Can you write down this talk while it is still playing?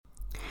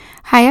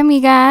Hi,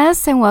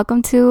 amigas, and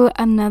welcome to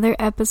another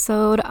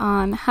episode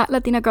on Hot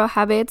Latina Girl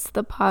Habits,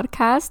 the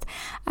podcast.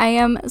 I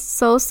am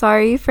so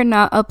sorry for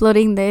not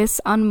uploading this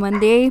on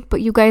Monday,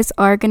 but you guys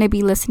are going to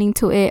be listening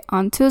to it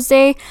on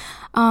Tuesday.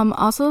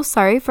 Also,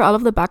 sorry for all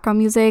of the background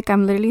music.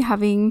 I'm literally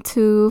having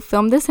to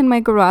film this in my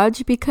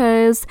garage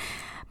because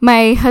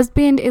my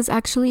husband is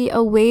actually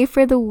away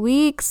for the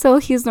week, so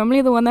he's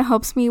normally the one that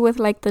helps me with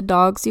like the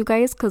dogs, you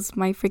guys, because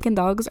my freaking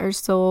dogs are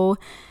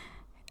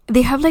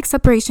they have like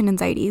separation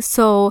anxiety.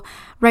 So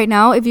right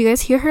now, if you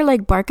guys hear her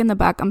like bark in the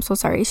back, I'm so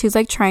sorry. She's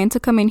like trying to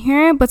come in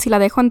here, but si la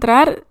dejo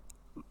entrar,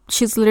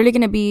 she's literally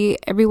gonna be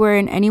everywhere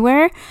and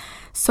anywhere.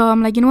 So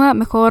I'm like, you know what,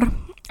 mejor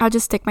I'll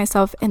just stick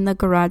myself in the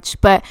garage.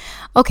 But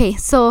okay,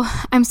 so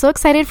I'm so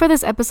excited for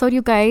this episode,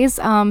 you guys.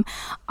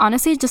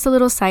 Honestly, just a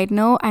little side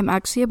note, I'm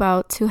actually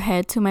about to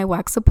head to my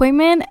wax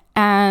appointment,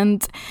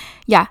 and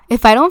yeah,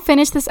 if I don't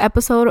finish this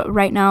episode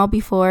right now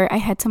before I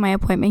head to my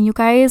appointment, you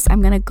guys,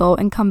 I'm gonna go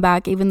and come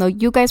back, even though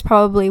you guys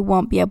probably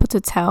won't be able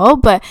to tell,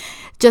 but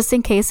just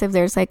in case if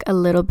there's like a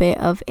little bit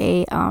of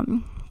a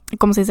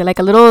como se dice, like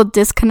a little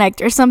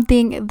disconnect or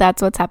something,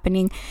 that's what's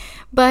happening.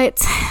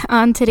 But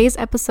on today's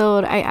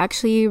episode, I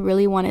actually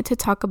really wanted to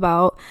talk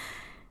about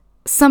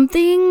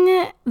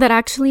something that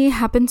actually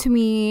happened to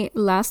me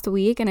last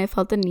week, and I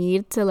felt the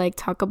need to like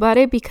talk about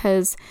it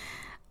because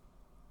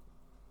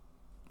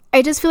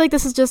I just feel like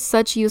this is just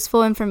such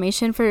useful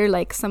information for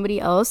like somebody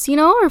else, you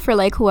know, or for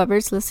like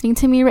whoever's listening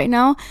to me right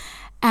now.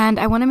 And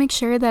I want to make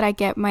sure that I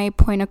get my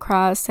point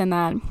across and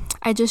that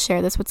I just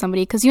share this with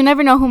somebody because you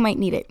never know who might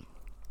need it.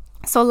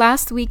 So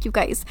last week, you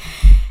guys,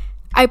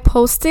 I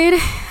posted,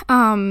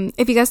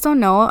 if you guys don't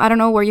know, I don't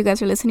know where you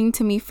guys are listening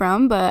to me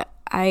from, but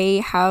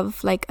I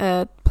have like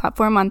a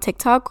platform on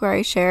TikTok where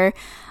I share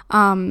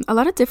a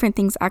lot of different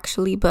things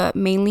actually, but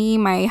mainly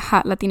my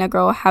Hot Latina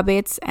Girl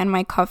habits and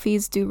my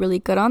coffees do really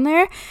good on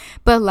there.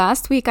 But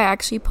last week, I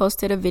actually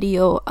posted a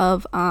video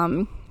of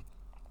a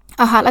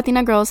Hot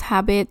Latina Girls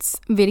habits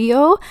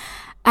video,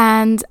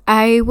 and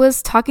I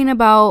was talking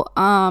about,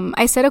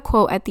 I said a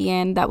quote at the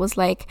end that was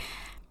like,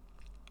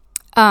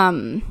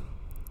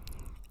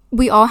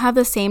 we all have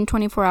the same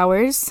 24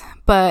 hours,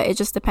 but it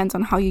just depends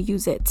on how you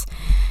use it.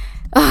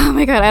 Oh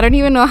my god, I don't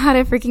even know how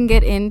to freaking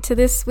get into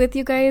this with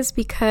you guys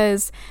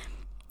because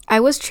I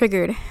was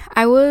triggered.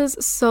 I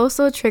was so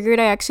triggered.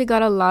 I actually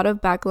got a lot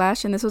of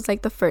backlash, and this was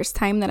like the first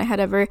time that I had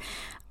ever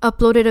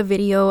uploaded a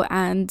video,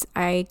 and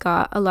I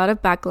got a lot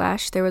of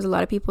backlash. There was a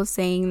lot of people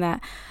saying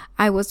that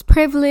I was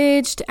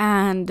privileged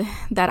and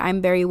that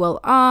I'm very well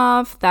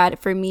off, that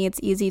for me it's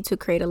easy to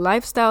create a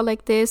lifestyle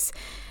like this,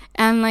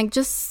 and like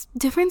just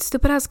different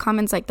stupid ass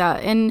comments like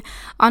that. And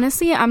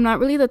honestly, I'm not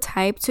really the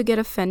type to get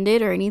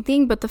offended or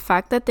anything, but the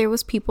fact that there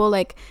was people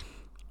like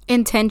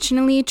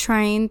intentionally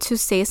trying to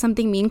say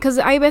something mean, because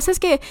hay veces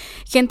que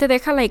gente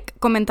deja like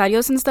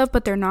comentarios and stuff,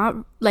 but they're not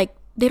like,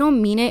 they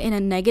don't mean it in a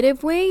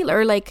negative way,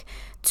 or like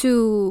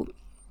to,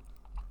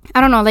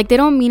 I don't know, like they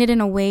don't mean it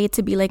in a way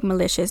to be like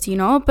malicious, you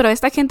know. Pero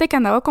esta gente que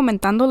andaba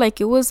comentando, like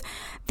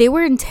they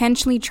were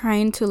intentionally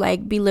trying to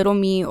like belittle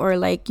me or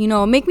like, you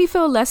know, make me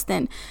feel less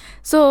than.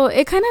 So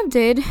it kind of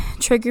did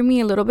trigger me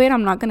a little bit,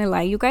 I'm not gonna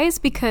lie, you guys,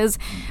 because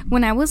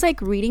when I was like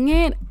reading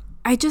it,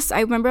 I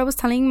remember I was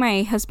telling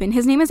my husband,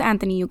 his name is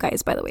Anthony, you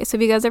guys, by the way. So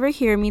if you guys ever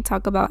hear me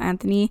talk about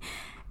Anthony,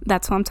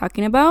 that's who I'm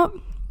talking about.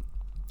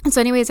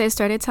 So anyways, I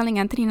started telling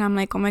Anthony, and I'm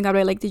like, oh my god,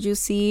 right, like, did you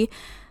see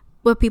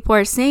what people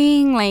are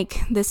saying,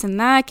 like this and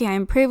that, que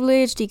I'm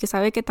privileged y que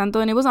sabe que tanto,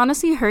 and it was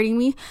honestly hurting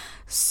me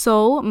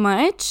so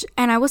much.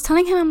 And I was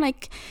telling him, I'm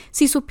like,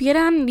 si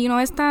supieran, you know,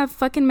 esta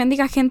fucking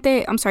mendiga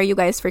gente, I'm sorry you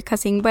guys for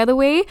cussing, by the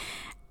way.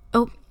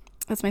 Oh,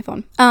 that's my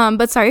phone.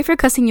 But sorry for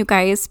cussing, you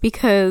guys,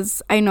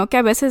 because I know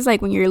que a veces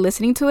like when you're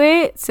listening to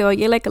it, so I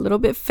get like a little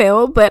bit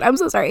feo, but I'm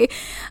so sorry.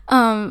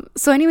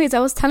 So anyways, I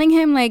was telling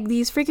him like,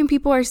 these freaking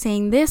people are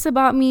saying this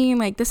about me,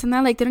 like this and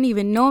that, like they don't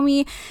even know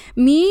me.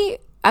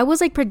 I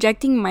was like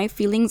projecting my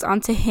feelings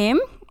onto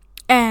him,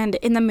 and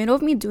in the middle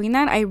of me doing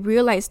that, I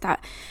realized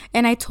that,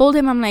 and I told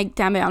him, I'm like,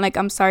 damn it, I'm like,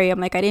 I'm sorry, I'm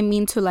like, I didn't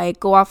mean to like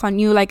go off on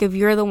you, like if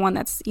you're the one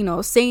that's, you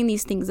know, saying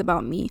these things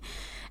about me.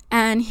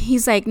 And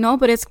he's like, no,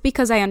 but it's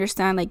because I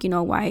understand, like, you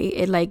know, why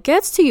it like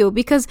gets to you,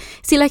 because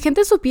si la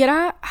gente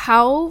supiera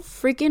how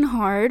freaking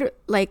hard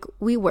like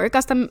we work,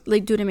 hasta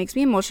like, dude, it makes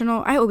me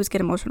emotional. I always get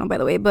emotional, by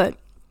the way, but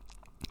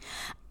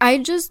I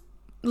just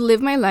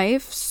live my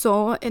life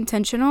so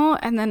intentional.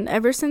 And then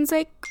ever since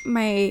like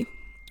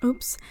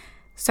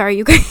sorry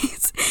you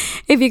guys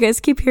if you guys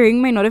keep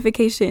hearing my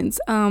notifications,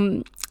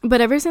 but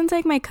ever since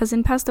like my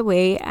cousin passed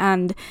away,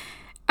 and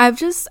I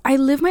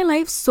live my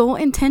life so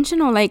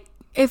intentional. Like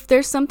if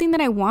there's something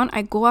that I want,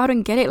 I go out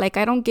and get it. Like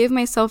I don't give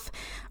myself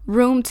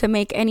room to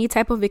make any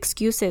type of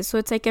excuses. So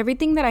it's like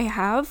everything that I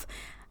have,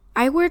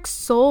 I work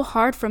so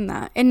hard from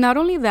that. And not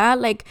only that,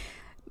 like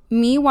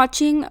me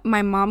watching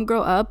my mom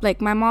grow up,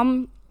 like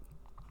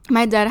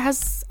my dad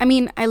has, I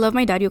mean, I love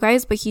my dad, you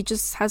guys, but he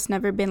just has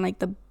never been like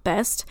the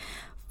best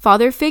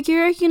father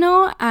figure, you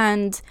know.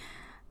 And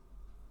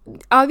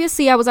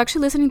obviously I was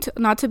actually listening to,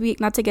 not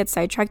to get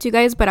sidetracked, you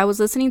guys, but I was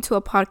listening to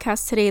a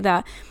podcast today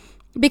that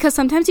because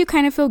sometimes you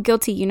kind of feel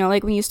guilty, you know,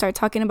 like when you start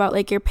talking about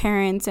like your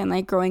parents and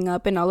like growing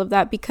up and all of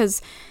that,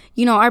 because,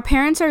 you know, our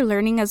parents are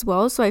learning as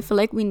well. So I feel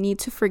like we need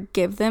to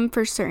forgive them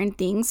for certain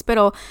things.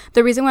 But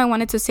the reason why I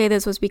wanted to say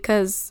this was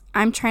because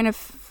I'm trying to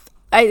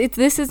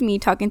this is me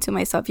talking to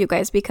myself, you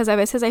guys, because a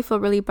veces I feel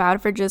really bad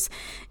for just,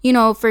 you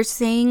know, for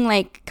saying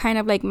like kind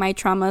of like my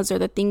traumas or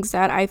the things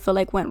that I feel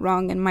like went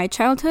wrong in my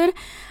childhood.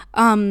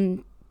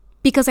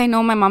 Because I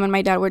know my mom and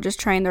my dad were just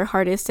trying their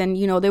hardest, and,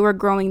 you know, they were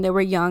growing, they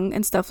were young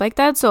and stuff like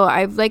that. So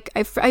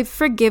I've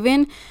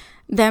forgiven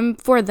them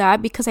for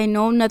that, because I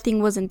know nothing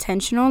was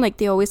intentional. Like,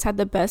 they always had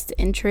the best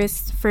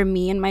interests for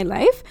me in my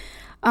life.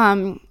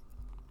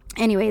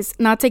 Anyways,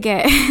 not to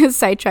get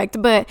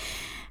sidetracked, but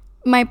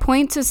my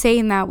point to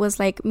saying that was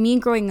like, me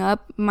growing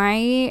up,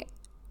 my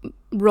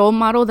role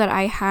model that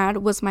I had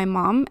was my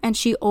mom, and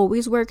she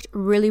always worked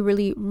really,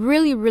 really,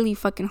 really, really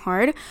fucking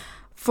hard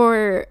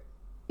for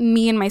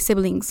me and my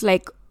siblings,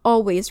 like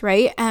always,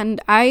 right?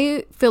 And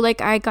I feel like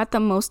I got the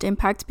most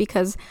impact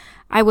because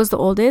I was the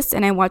oldest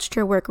and I watched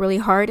her work really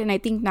hard. And I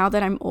think now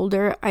that I'm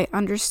older, I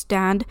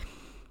understand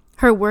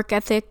her work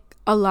ethic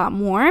a lot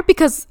more,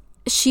 because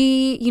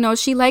she, you know,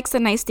 she likes the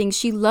nice things.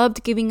 She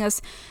loved giving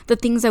us the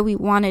things that we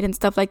wanted and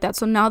stuff like that.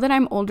 So now that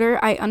I'm older,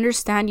 I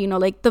understand, you know,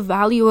 like the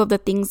value of the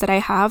things that I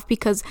have,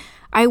 because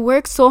I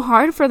work so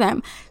hard for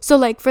them. So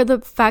like, for the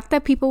fact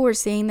that people were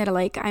saying that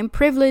like I'm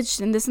privileged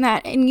and this and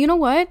that, and you know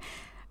what?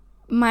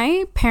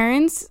 My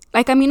parents,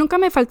 like, a mí nunca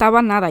me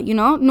faltaba nada, you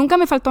know? Nunca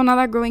me faltó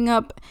nada growing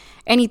up,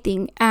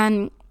 anything.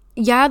 And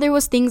yeah, there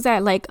was things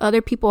that like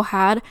other people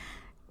had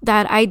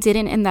that I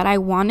didn't and that I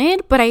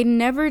wanted, but I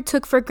never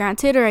took for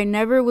granted, or I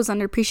never was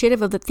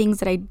underappreciative of the things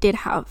that I did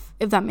have,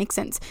 if that makes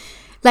sense.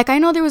 Like, I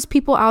know there was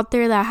people out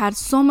there that had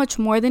so much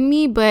more than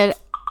me, but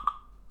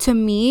to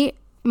me,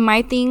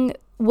 my thing,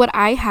 what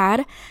I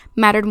had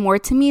mattered more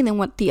to me than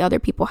what the other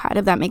people had,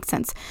 if that makes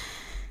sense.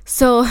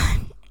 So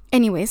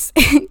anyways,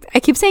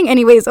 I keep saying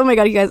anyways. Oh my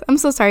God, you guys, I'm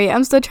so sorry.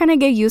 I'm still trying to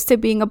get used to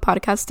being a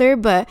podcaster,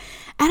 but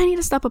I need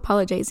to stop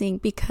apologizing,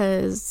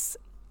 because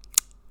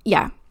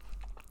yeah.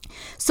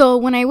 So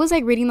when I was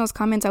like reading those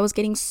comments, I was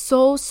getting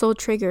so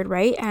triggered,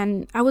 right?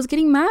 And I was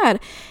getting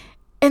mad.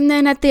 And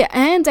then at the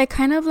end, I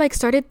kind of like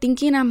started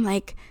thinking, I'm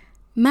like,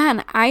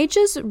 man, I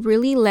just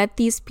really let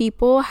these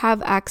people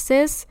have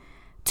access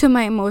to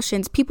my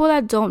emotions. People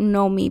that don't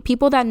know me,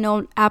 people that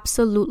know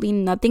absolutely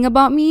nothing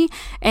about me,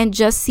 and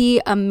just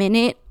see a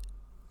minute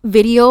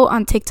video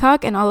on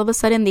TikTok, and all of a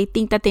sudden they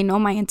think that they know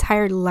my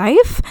entire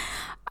life.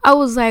 I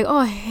was like,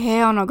 oh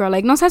hell no, girl.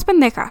 Like, no seas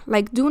pendeja.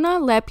 Like, do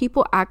not let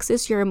people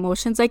access your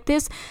emotions like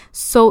this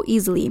so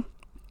easily.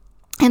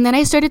 And then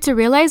I started to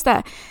realize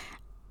that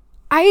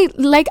I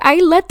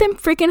let them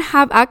freaking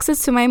have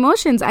access to my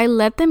emotions. I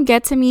let them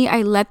get to me.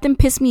 I let them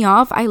piss me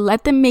off. I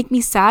let them make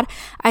me sad.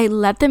 I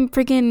let them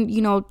freaking,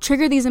 you know,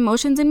 trigger these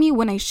emotions in me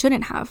when I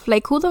shouldn't have.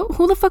 Like, who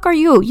the fuck are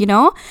you, you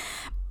know?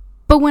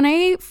 But when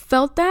I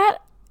felt that,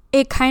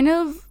 it kind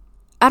of,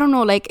 I don't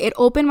know, like, it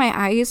opened my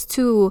eyes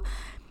to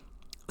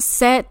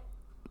set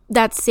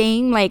that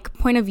same like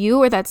point of view,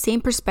 or that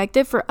same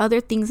perspective for other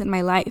things in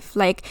my life.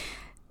 Like,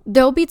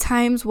 there'll be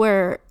times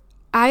where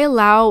I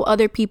allow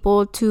other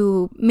people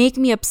to make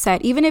me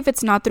upset, even if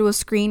it's not through a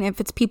screen, if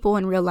it's people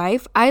in real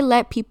life. I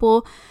let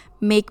people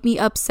make me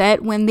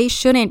upset when they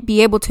shouldn't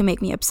be able to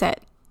make me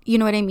upset. You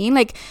know what I mean?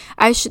 Like,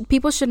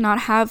 people should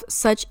not have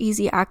such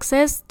easy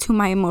access to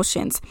my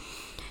emotions.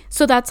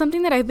 So that's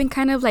something that I've been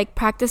kind of like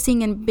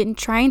practicing, and been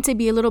trying to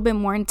be a little bit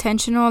more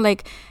intentional,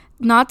 like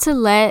not to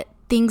let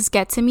things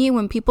get to me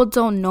when people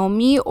don't know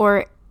me,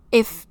 or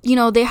if, you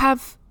know, they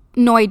have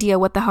no idea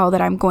what the hell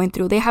that I'm going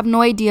through. They have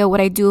no idea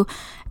what I do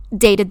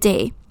day to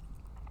day.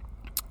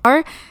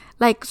 Or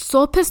like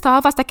so pissed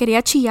off hasta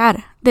quería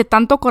chillar de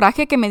tanto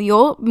coraje que me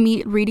dio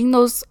me reading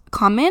those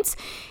comments.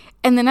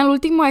 And then al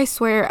último, I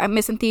swear, I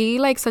me sentí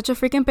like such a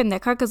freaking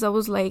pendeja, because I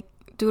was like,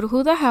 dude,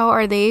 who the hell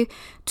are they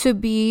to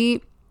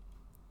be,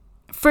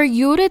 for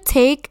you to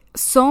take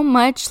so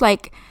much,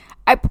 like,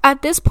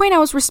 at this point, I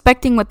was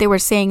respecting what they were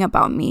saying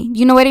about me.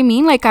 You know what I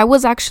mean? Like, I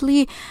was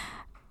actually,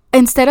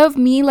 instead of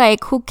me,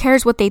 like, who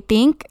cares what they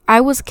think,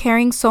 I was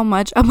caring so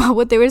much about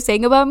what they were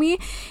saying about me.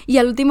 Y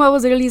al último, I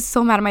was literally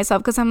so mad at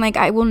myself, because I'm like,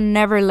 I will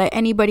never let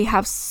anybody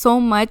have so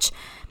much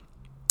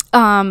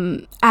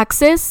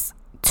access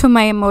to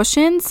my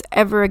emotions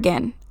ever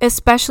again,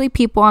 especially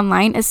people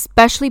online,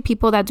 especially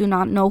people that do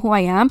not know who I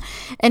am.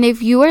 And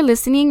if you are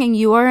listening and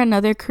you are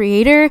another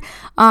creator,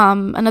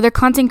 another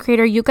content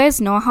creator, you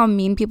guys know how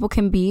mean people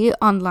can be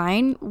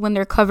online when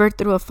they're covered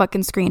through a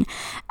fucking screen.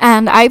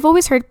 And I've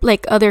always heard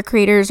like other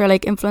creators or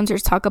like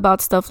influencers talk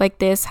about stuff like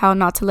this, how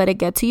not to let it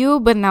get to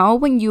you. But now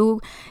when you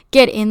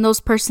get in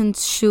those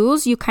person's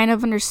shoes, you kind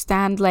of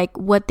understand like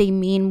what they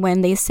mean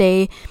when they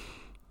say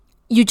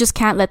you just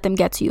can't let them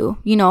get to you.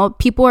 You know,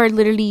 people are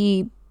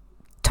literally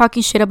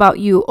talking shit about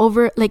you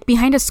over, like,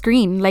 behind a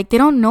screen. Like, they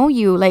don't know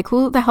you. Like,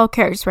 who the hell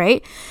cares,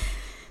 right?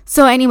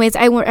 So anyways,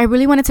 I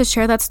really wanted to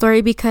share that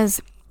story,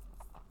 because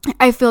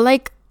I feel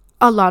like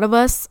a lot of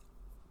us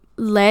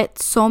let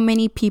so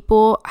many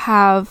people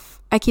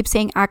have I keep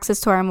saying access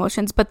to our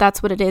emotions, but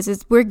that's what it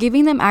is we're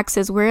giving them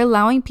access. We're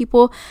allowing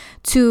people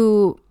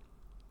to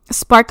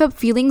spark up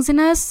feelings in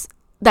us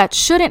that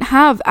shouldn't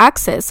have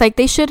access. Like,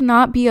 they should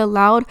not be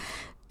allowed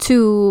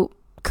to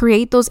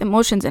create those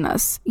emotions in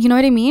us. You know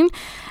what I mean?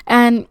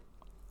 And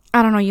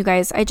I don't know, you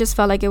guys, I just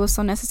felt like it was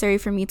so necessary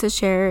for me to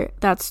share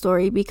that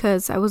story,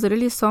 because I was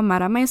literally so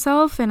mad at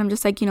myself. And I'm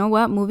just like, you know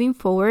what, moving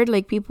forward,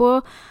 like,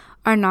 people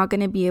are not going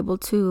to be able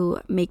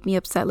to make me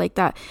upset like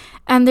that.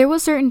 And there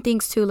was certain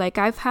things too, like,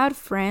 I've had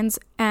friends,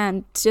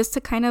 and just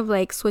to kind of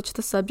like switch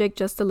the subject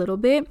just a little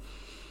bit,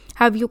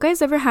 have you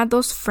guys ever had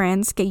those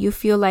friends that you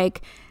feel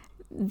like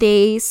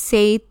they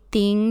say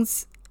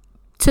things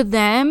to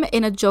them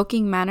in a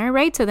joking manner,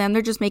 right? To them,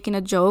 they're just making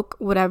a joke,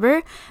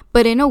 whatever.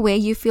 But in a way,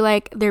 you feel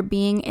like they're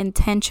being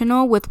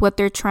intentional with what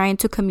they're trying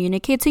to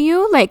communicate to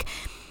you. Like,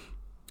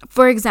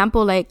 for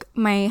example, like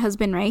my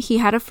husband, right? He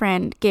had a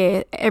friend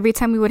que every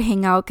time we would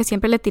hang out, que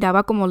siempre le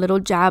tiraba como little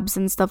jabs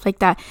and stuff like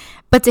that.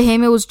 But to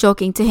him, it was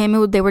joking. To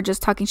him, they were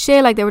just talking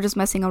shit, like they were just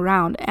messing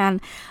around.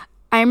 And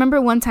I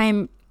remember one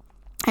time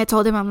I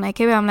told him, I'm like,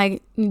 hey, I'm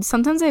like,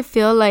 sometimes I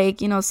feel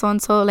like, you know,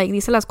 so-and-so, like,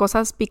 dice las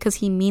cosas because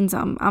he means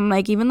them. I'm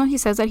like, even though he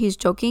says that he's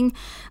joking,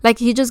 like,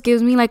 he just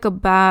gives me, like, a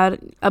bad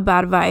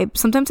vibe.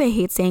 Sometimes I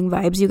hate saying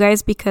vibes, you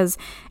guys, because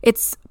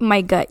it's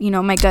my gut, you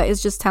know, my gut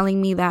is just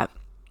telling me that,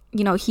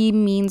 you know, he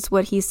means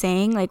what he's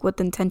saying, like, with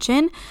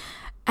intention.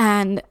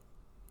 And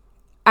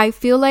I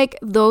feel like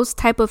those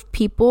type of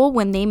people,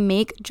 when they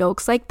make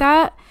jokes like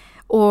that,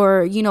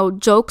 or, you know,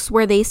 jokes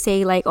where they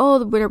say like,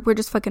 oh, we're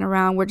just fucking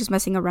around, we're just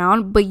messing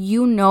around, but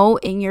you know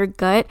in your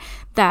gut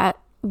that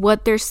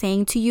what they're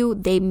saying to you,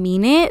 they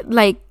mean it.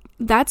 Like,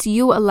 that's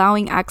you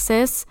allowing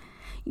access.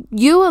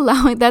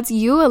 That's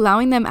you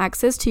allowing them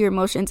access to your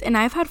emotions. And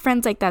I've had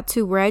friends like that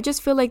too, where I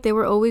just feel like they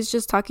were always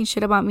just talking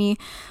shit about me,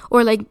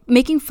 or like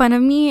making fun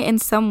of me in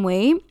some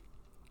way.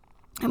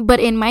 But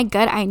in my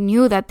gut, I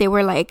knew that they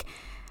were like,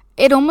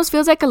 it almost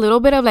feels like a little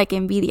bit of like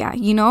envidia,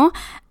 you know?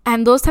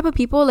 And those type of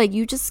people, like,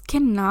 you just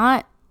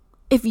cannot,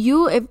 if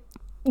you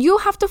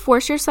have to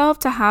force yourself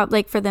to have,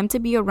 like, for them to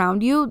be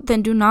around you,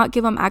 then do not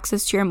give them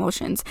access to your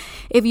emotions.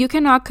 If you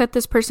cannot cut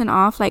this person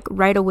off, like,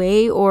 right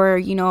away, or,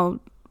 you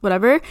know,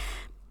 whatever,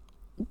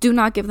 do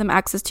not give them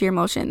access to your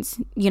emotions,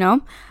 you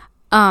know?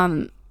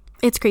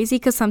 It's crazy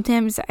because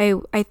sometimes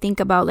I think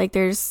about, like,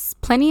 there's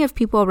plenty of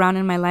people around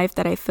in my life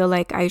that I feel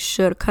like I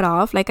should cut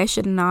off, like, I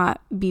should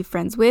not be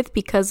friends with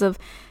because of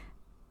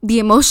the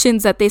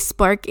emotions that they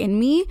spark in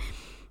me.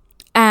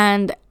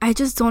 And I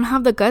just don't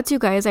have the guts, you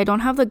guys. I don't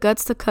have the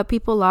guts to cut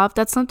people off.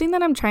 That's something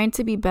that I'm trying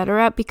to be better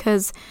at,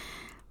 because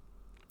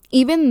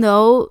even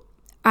though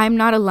I'm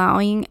not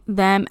allowing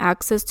them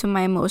access to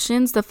my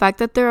emotions, the fact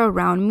that they're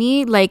around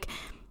me, like,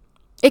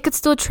 it could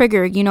still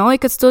trigger, you know?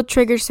 It could still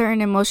trigger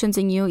certain emotions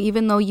in you,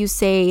 even though you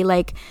say,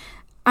 like,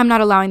 I'm not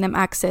allowing them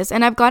access.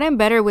 And I've gotten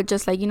better with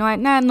just, like, you know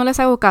what? Nah, no les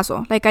hago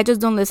caso. Like, I just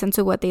don't listen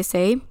to what they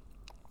say.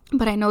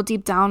 But I know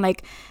deep down,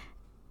 like,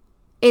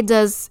 it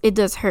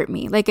does hurt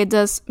me. Like, it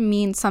does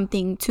mean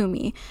something to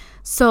me.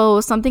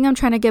 So something I'm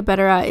trying to get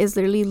better at is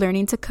literally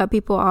learning to cut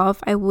people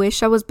off. I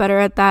wish I was better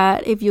at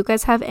that. If you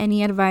guys have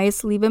any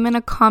advice, leave them in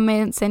a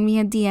comment, send me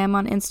a DM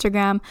on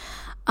Instagram,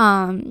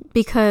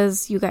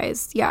 because you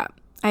guys, yeah,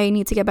 I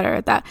need to get better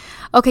at that.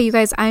 Okay, you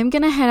guys, I'm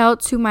gonna head out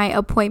to my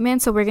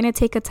appointment, so we're gonna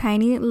take a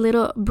tiny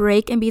little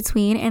break in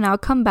between, and I'll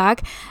come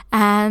back,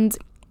 and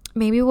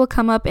maybe we'll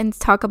come up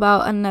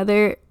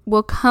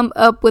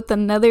with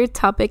another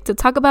topic to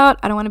talk about.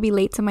 I don't want to be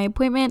late to my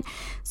appointment,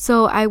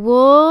 so I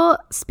will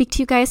speak to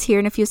you guys here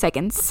in a few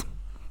seconds.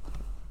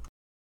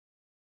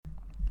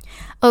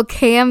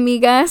 Okay,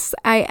 amigas,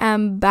 I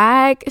am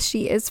back.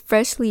 She is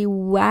freshly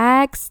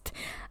waxed.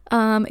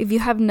 If you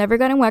have never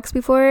gotten waxed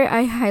before,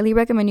 I highly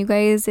recommend you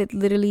guys. It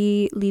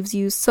literally leaves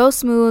you so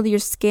smooth. Your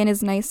skin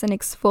is nice and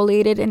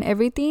exfoliated and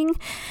everything.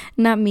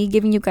 Not me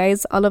giving you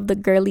guys all of the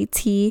girly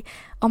tea.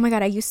 Oh my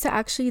god, I used to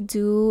actually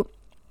do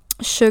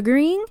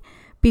sugaring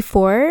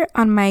before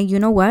on my you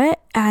know what,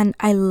 and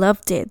I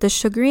loved it. The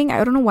sugaring,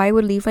 I don't know why, it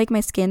would leave like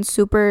my skin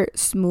super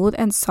smooth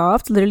and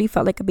soft. Literally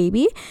felt like a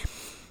baby.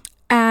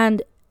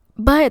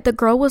 But the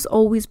girl was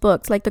always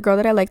booked. Like, the girl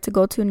that I like to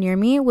go to near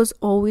me was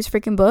always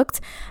freaking booked.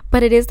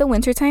 But it is the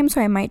winter time,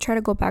 so I might try to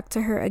go back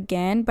to her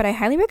again. But I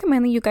highly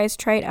recommend that you guys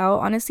try it out.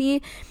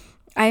 Honestly,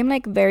 I am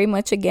like very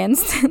much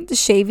against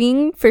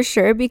shaving for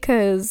sure,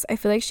 because I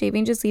feel like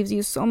shaving just leaves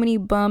you so many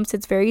bumps.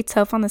 It's very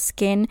tough on the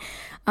skin.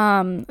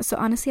 So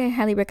honestly, I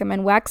highly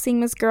recommend waxing,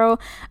 Miss Girl.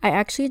 I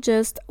actually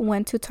just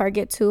went to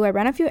Target too. I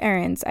ran a few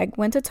errands. I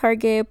went to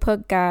Target,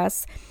 put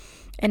gas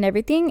and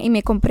everything, y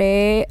me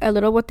compré a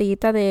little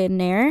botellita de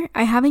Nair.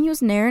 I haven't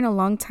used Nair in a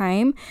long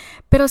time,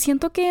 pero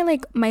siento que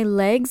like my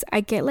legs, I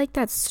get like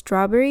that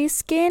strawberry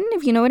skin,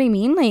 if you know what I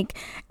mean, like,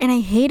 and I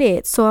hate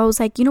it. So I was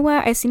like, you know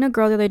what, I seen a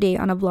girl the other day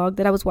on a vlog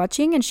that I was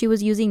watching, and she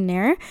was using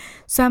Nair,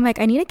 so I'm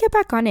like, I need to get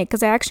back on it,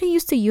 because I actually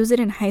used to use it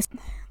in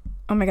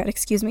oh my god,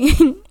 excuse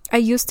me. I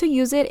used to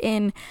use it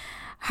in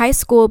high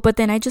school, but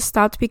then I just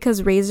stopped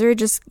because razor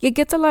it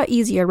gets a lot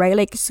easier, right?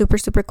 Like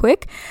super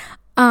quick.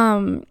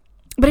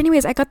 But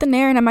anyways, I got the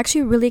Nair and I'm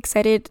actually really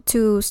excited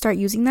to start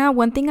using that.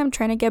 One thing I'm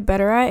trying to get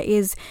better at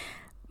is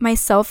my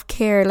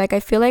self-care. Like, I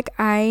feel like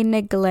I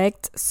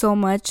neglect so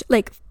much,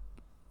 like,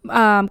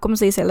 como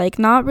se dice, like,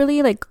 not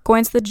really like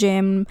going to the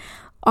gym,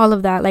 all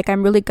of that. Like,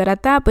 I'm really good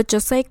at that, but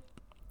just like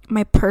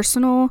my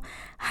personal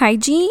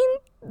hygiene.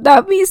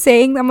 That me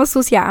saying I'm a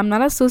sucia. I'm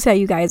not a sucia,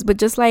 you guys, but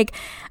just like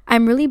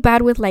I'm really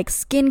bad with like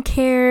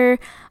skincare,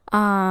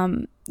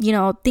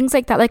 things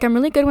like that. Like, I'm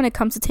really good when it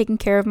comes to taking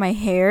care of my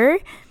hair,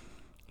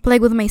 but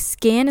like with my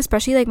skin,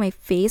 especially like my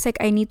face, like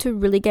I need to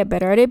really get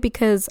better at it,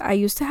 because I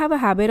used to have a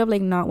habit of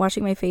like not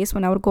washing my face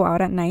when I would go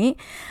out at night.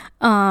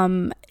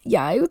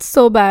 Yeah, it was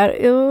so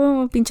bad.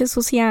 Ew, pinche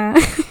sucia.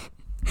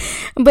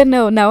 But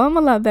no, now I'm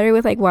a lot better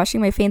with like washing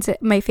my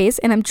face,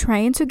 and I'm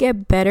trying to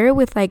get better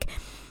with like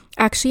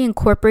actually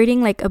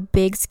incorporating like a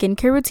big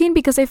skincare routine,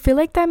 because I feel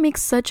like that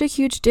makes such a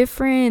huge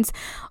difference.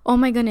 Oh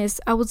my goodness,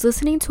 I was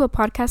listening to a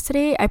podcast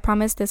today. I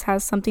promise this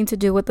has something to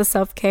do with the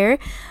self-care,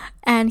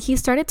 and he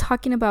started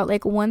talking about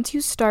like once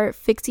you start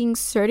fixing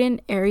certain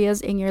areas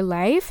in your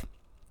life,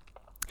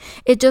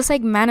 it just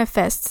like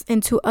manifests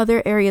into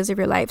other areas of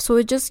your life. So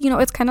it just,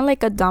 it's kind of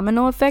like a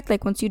domino effect.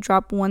 Like once you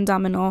drop one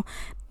domino,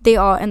 they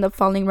all end up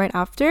falling right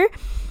after.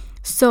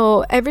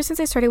 So ever since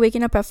I started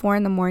waking up at 4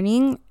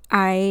 a.m,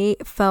 I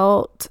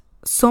felt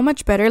so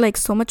much better, like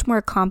so much more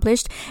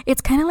accomplished. It's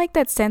kind of like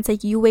that sense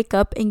like you wake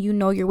up and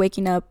you're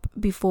waking up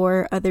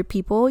before other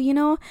people,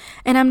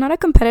 and I'm not a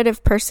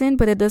competitive person,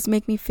 but it does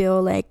make me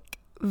feel like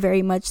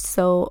very much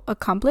so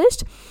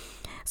accomplished.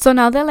 So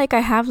now that like I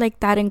have like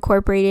that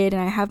incorporated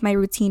and I have my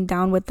routine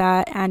down with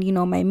that, and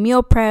my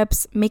meal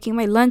preps, making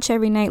my lunch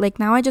every night, like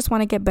now I just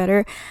want to get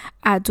better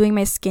at doing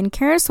my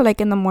skincare. So like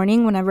in the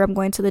morning, whenever I'm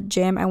going to the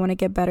gym, I want to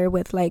get better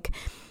with like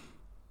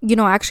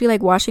actually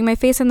like washing my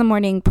face in the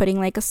morning, putting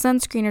like a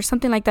sunscreen or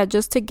something like that,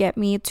 just to get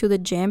me to the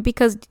gym.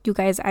 Because you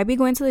guys, I be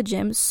going to the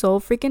gym so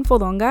freaking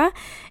fodonga.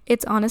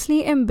 It's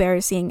honestly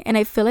embarrassing, and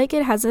I feel like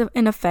it has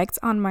an effect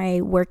on my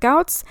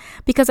workouts,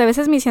 because a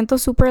veces me siento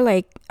super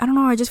like, I don't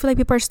know, I just feel like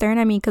people are staring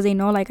at me because they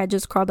know like I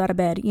just crawled out of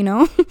bed,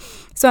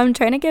 So I'm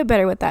trying to get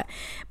better with that.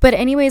 But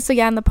anyway, so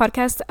yeah, in the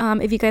podcast,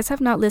 if you guys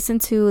have not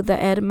listened to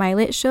the Ed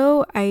Mylett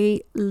Show,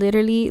 I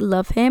literally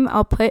love him.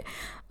 I'll put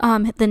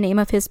the name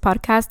of his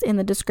podcast in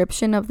the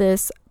description of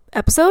this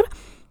episode.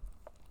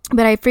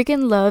 But I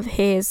freaking love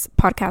his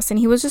podcast, and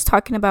he was just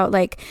talking about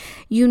like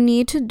you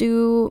need to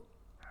do,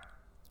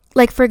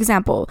 like, for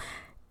example,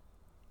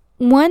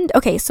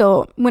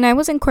 so when I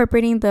was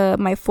incorporating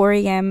my 4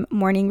 a.m.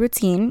 morning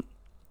routine,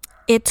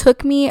 it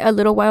took me a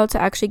little while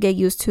to actually get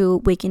used to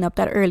waking up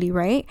that early,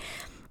 right?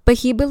 But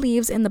he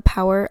believes in the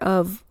power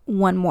of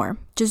one more.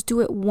 Just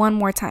do it one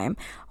more time.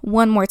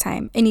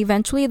 And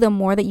eventually, the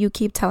more that you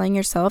keep telling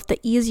yourself, the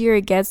easier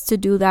it gets to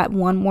do that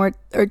one more,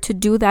 or to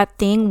do that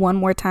thing one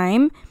more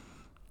time.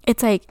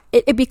 It's like,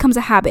 it becomes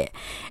a habit.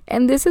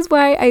 And this is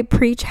why I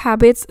preach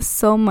habits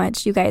so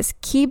much. You guys,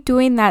 keep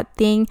doing that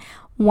thing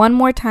one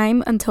more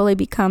time until it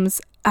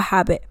becomes a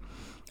habit.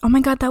 Oh my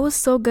God, that was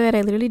so good.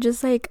 I literally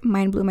just like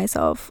mind blew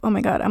myself. Oh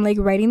my God, I'm like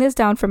writing this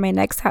down for my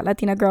next Hot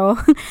Latina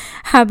Girl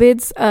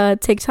habits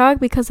TikTok,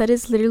 because that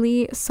is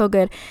literally so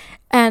good.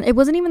 And it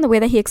wasn't even the way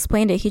that he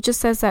explained it. He just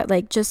says that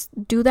like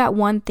just do that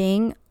one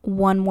thing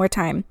one more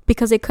time,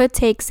 because it could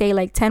take, say,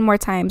 like 10 more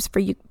times for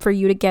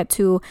you to get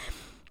to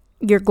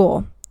your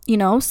goal.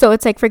 So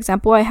it's like, for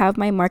example, I have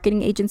my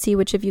marketing agency,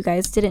 which if you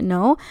guys didn't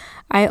know,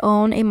 I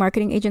own a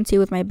marketing agency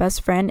with my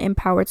best friend,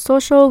 Empowered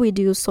Social. We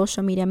do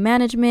social media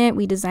management.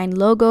 We design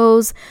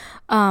logos.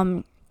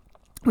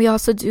 We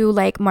also do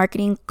like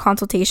marketing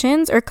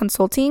consultations or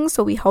consulting.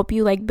 So we help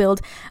you like build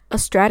a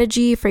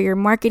strategy for your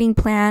marketing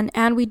plan,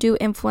 and we do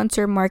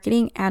influencer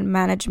marketing and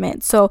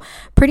management. So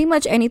pretty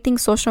much anything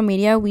social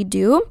media we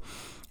do.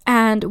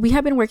 And we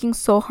have been working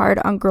so hard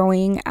on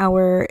growing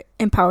our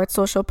Empowered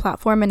Social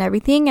platform and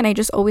everything. And I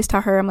just always tell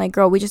her, I'm like,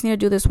 girl, we just need to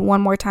do this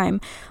one more time.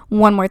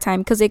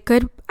 Because I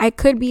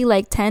could be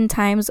like 10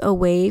 times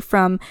away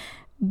from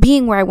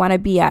being where I want to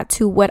be at,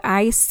 to what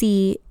I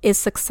see is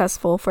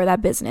successful for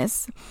that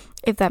business,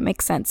 if that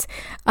makes sense.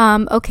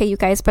 Okay, you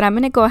guys, but I'm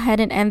going to go ahead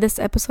and end this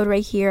episode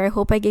right here. I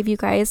hope I gave you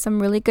guys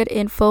some really good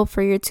info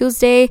for your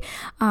Tuesday.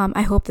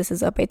 I hope this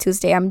is up by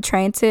Tuesday. I'm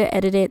trying to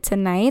edit it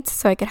tonight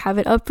so I could have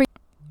it up for you.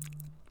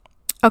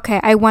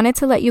 Okay, I wanted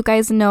to let you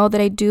guys know that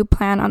I do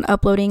plan on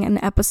uploading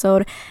an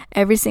episode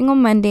every single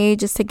Monday,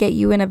 just to get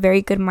you in a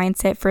very good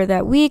mindset for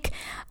that week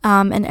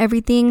and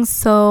everything.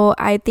 So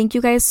I thank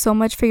you guys so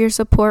much for your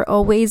support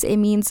always. It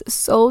means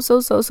so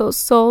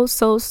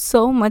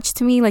much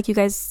to me. Like, you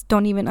guys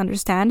don't even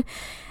understand.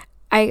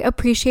 I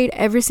appreciate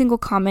every single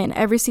comment,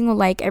 every single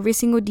like, every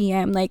single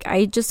DM. Like,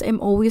 I just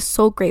am always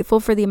so grateful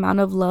for the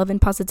amount of love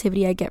and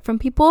positivity I get from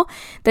people,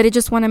 that it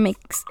just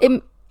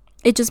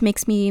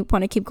makes me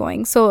want to keep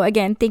going. So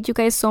again, thank you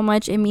guys so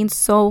much. It means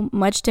so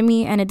much to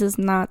me, and it does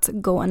not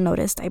go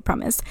unnoticed, I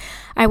promise.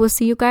 I will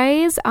see you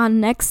guys on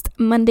next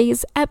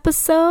Monday's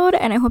episode,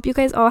 and I hope you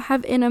guys all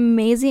have an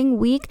amazing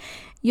week.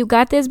 You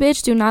got this,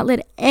 bitch. Do not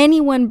let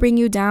anyone bring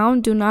you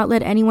down. Do not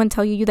let anyone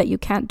tell you that you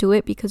can't do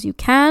it, because you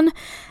can.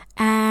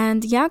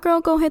 And yeah,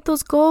 girl, go hit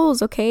those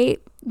goals, okay?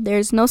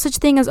 There's no such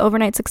thing as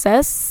overnight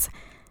success,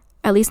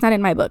 at least not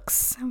in my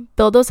books.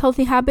 Build those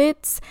healthy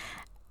habits,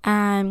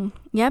 and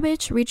yeah,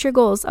 bitch, reach your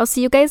goals. I'll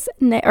see you guys,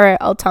 or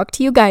I'll talk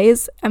to you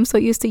guys. I'm so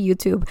used to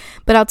YouTube,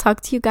 but I'll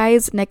talk to you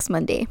guys next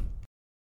Monday.